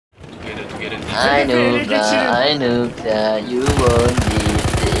get it. I knew that you won't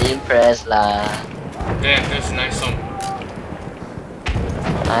be impressed lah. Yeah, that's a nice song.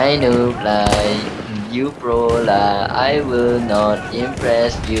 I knew like you pro lah. I will not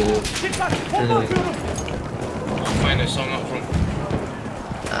impress you. You find a song out from.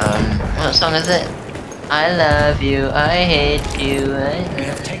 What song is it? I love you, I hate you.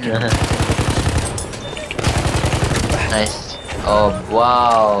 Nice. Oh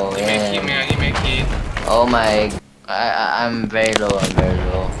wow, You make it, yeah. man. You make it. Oh my, I'm very low. I'm very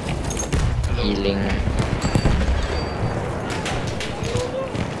low. Hello. Healing.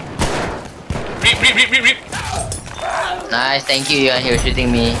 Rip. Nice, thank you. You're here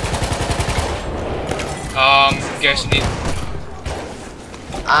shooting me. Guess need.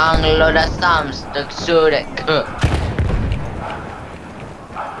 Ang loda sams the sude.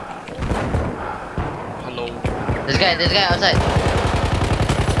 Hello. This guy outside.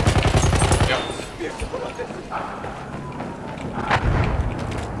 Yeah.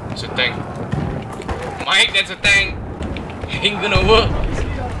 It's a tank. Mike, that's a tank. Ain't gonna work.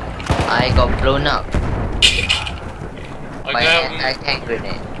 I got blown up I by can't, an attack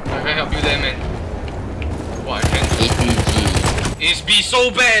grenade. I can't help you there, man. What I can do ATG. is be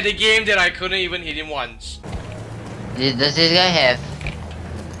so bad at the game that I couldn't even hit him once. Does this guy have?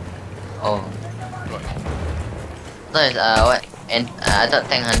 Oh, What? no, it's what? And I thought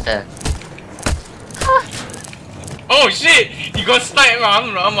tank hunter. Oh shit! You got sniped.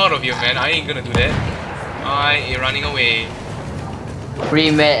 I'm out of here, man. I ain't gonna do that. I ain't running away.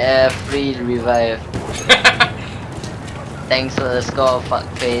 Free revive. Thanks for the score,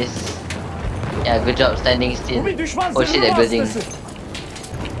 fuckface. Yeah, good job standing still. Oh shit, they're building.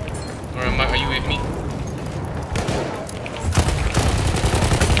 Alright, Mike, are you with me?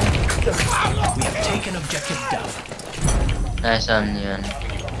 We have taken objective down. Nice one, Leon.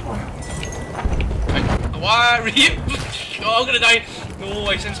 What? Rip! Oh, I'm gonna die! No,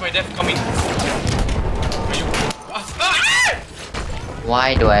 I sense my death coming. Are you? Ah!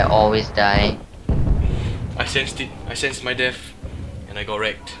 Why do I always die? I sensed it. I sensed my death. And I got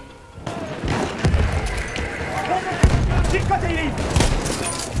wrecked. Dikkat edin.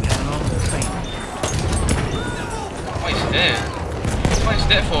 We have an armored train. What is that? What is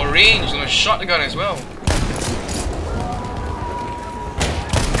that for a range and a shotgun as well?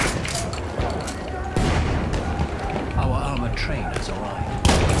 Our armored train has arrived.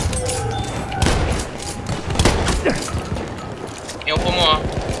 Help more.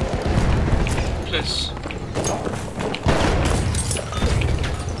 Please.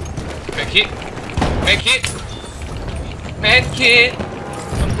 Medkit. Medkit. Medkit.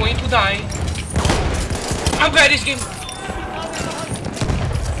 I'm going to die. I'm bad at this game.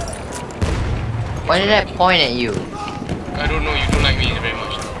 Why did I point at you? I don't know. You don't like me very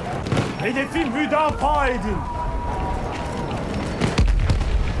much. Hedefi müdafaa edin.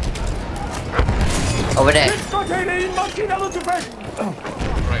 Over there. Dikkat eyleyin makinalı tüfek.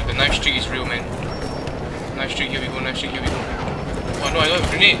 Right, the knife streak is real, man. Knife streak, here we go. Knife streak, here we go. Oh no, I don't have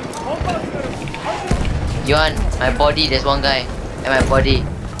a grenade. Yuan, my body, there's one guy. At my body.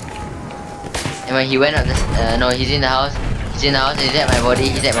 And when he went up this, no, he's in the house. He's in the house, he's at my body,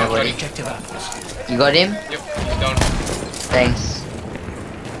 he's at my body. Objective apples. You got him? Yep, he's down. Thanks.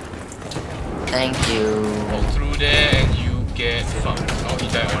 Thank you. Walk through there and you get fucked. Oh, he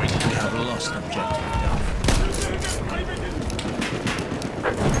died already. We have lost objective down.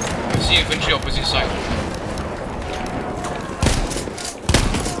 I see infantry opposite side.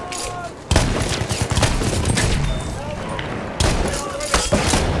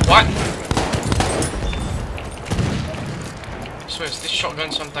 What? I swear, it's this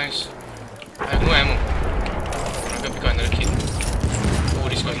shotgun sometimes. I have no ammo. I'm gonna pick up another kit. Oh,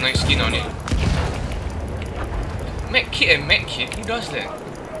 this got a nice skin on it. Med kit and med kit? Who does that?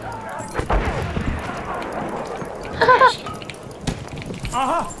 Nice skin.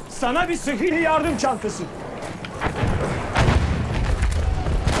 Aha! Sana bir sıhhi yardım çantası.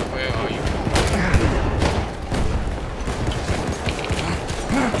 Where are you?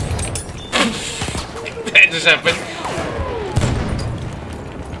 That just happened.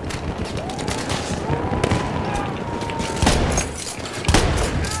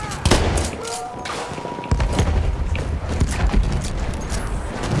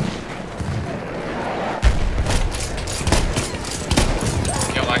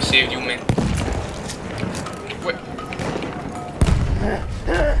 Yo, I saved you, man. Wait.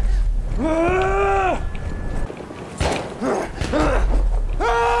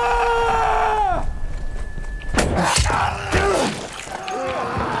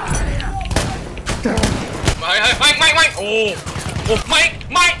 Mike! Oh! Oh, Mike!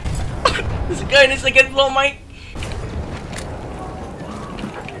 Guy in the second floor, Mike.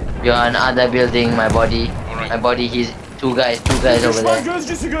 You're on other building, my body. Alright. My body, he's two guys over Düşman there.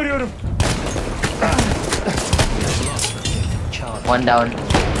 gözcüsü görüyorum. One down.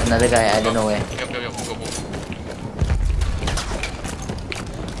 Another guy, I don't know where. Yep, go.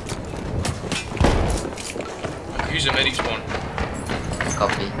 I could use a medic spawn.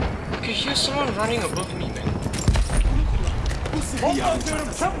 Copy. Okay, here's someone running above me, man. Bomba atıyorum.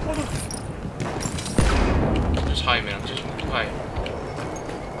 Çabuk olun. I'm just high, man. I'm just too high.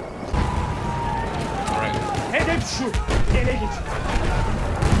 Alright. Hedef şu. Ele geç.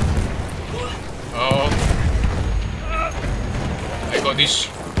 Oh. I got this.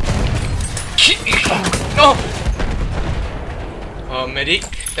 No! Medic,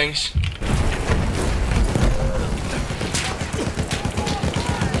 thanks.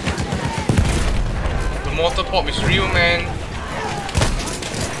 The mortar pop is real, man.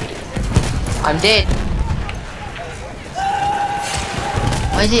 I'm dead.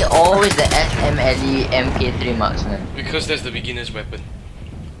 Why is it always the SMLE MK3 marksman? Because that's the beginner's weapon.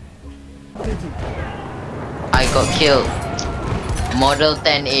 I got killed. Model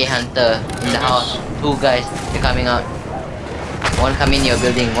 10A Hunter in the house. Two guys, they're coming out. One come in your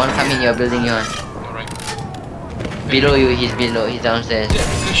building, Johan. Alright. Below you, he's downstairs.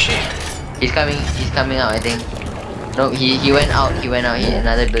 Yeah, good shit. He's coming out, I think. No, he went out, he's in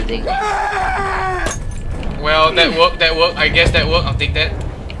another building. Well, that worked. I guess that worked. I'll take that.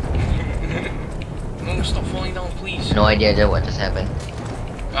 No, stop falling down, please. No idea what just happened.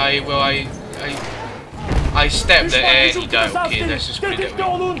 I stabbed the Düşman air and he hücum died. kıtası Okay, let's just put it that Tetikte way.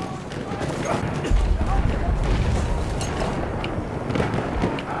 olun.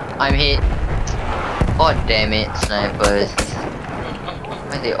 I'm hit. God damn it, snipers.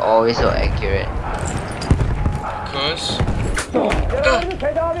 Why are they always so accurate? Because Yararlı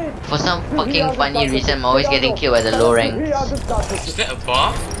tedavi. For some fucking funny reason, I'm always getting killed by the low rank. Yardım tahtası. is that a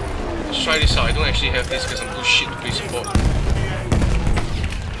bar? Let's try this out. I don't actually have this because I'm too shit to play support.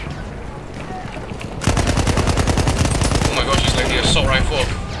 Oh my gosh, it's like the assault rifle.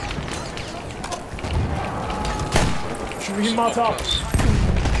 Şu mühimmatı al.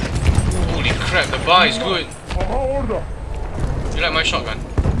 Holy crap, the bar is good. Aha orada. You like my shotgun?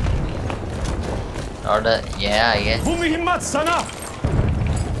 Order, yeah, I guess. Bu mühimmat sana.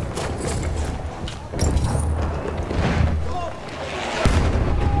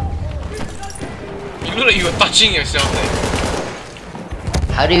 You look like you were touching yourself there.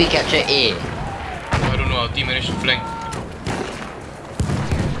 How do we capture A? I don't know, our team managed to flank.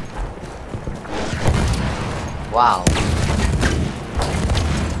 Wow.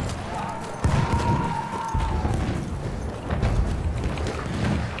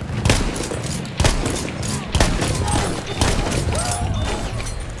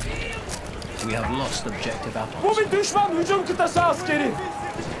 We have lost objective apples. Bu bir düşman hücum kıtası askeri.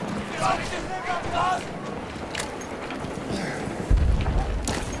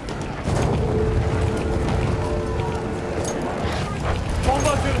 Bomba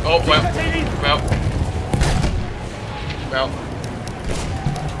atıyorum. Oh, well. Dikkat edin. Well.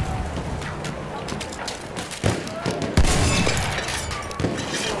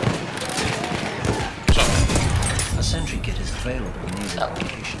 Shot. A sentry kit is available near the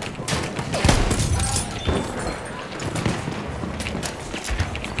location.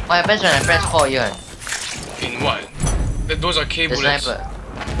 What happens when I press call you? In what? Those are K The bullets. sniper.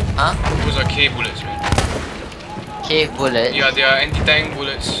 Huh? Those are K bullets, man. Cave bullet. Yeah, they are anti-tank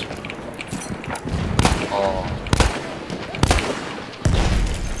bullets. Oh.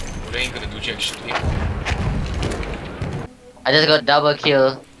 They ain't gonna do jack shit. I just got double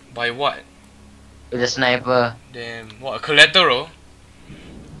kill By what? with a sniper. Damn. What, a collateral?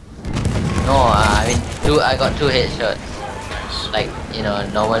 No, I mean I got two headshots. Nice. Like, you know,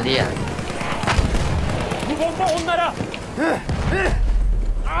 normally. Bu bomba onlara.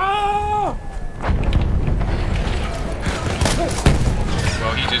 Aa!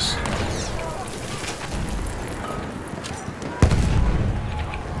 Well, he just...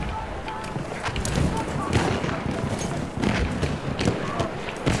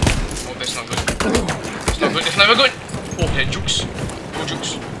 Oh, that's not good. That's not good. That's never good. Oh, that jukes. Go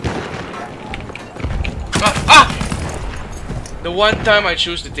jukes. Ah! The one time I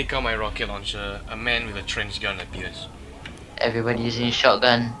choose to take out my rocket launcher, a man with a trench gun appears. Everybody using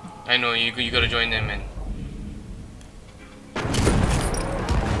shotgun. I know, you gotta join them, man.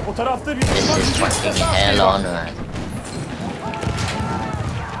 O tarafta bir This düşman is hücum fucking kıtası askeri hell var. on, man.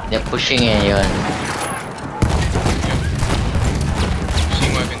 They're pushing it, Yon.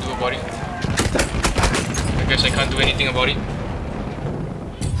 Seeing what I can do about it. I guess I can't do anything about it.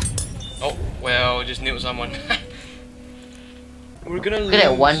 Oh, what or just nailed someone. We're gonna lose. Look at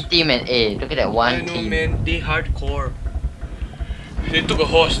that one team at A. Look at that I one know, team. man. They hardcore. They took a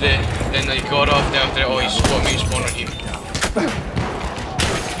horse there, then they got off. Then after that, oh, he spawned me, spawned on him.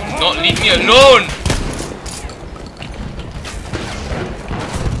 Not leave me alone.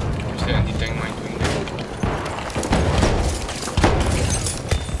 What's the anti-tank mine doing there?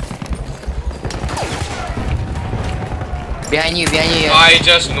 Behind you, behind you. I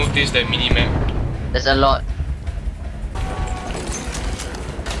just noticed that mini-map. There's a lot.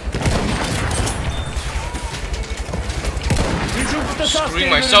 Screwing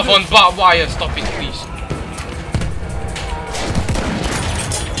myself on barbed wire. Stop it, please.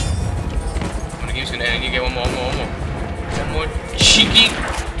 When the game's gonna end, I need to get one more. One more cheeky.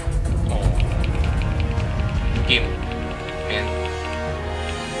 Oh. Game. Man.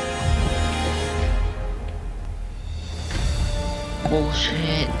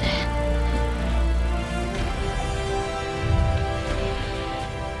 Bullshit.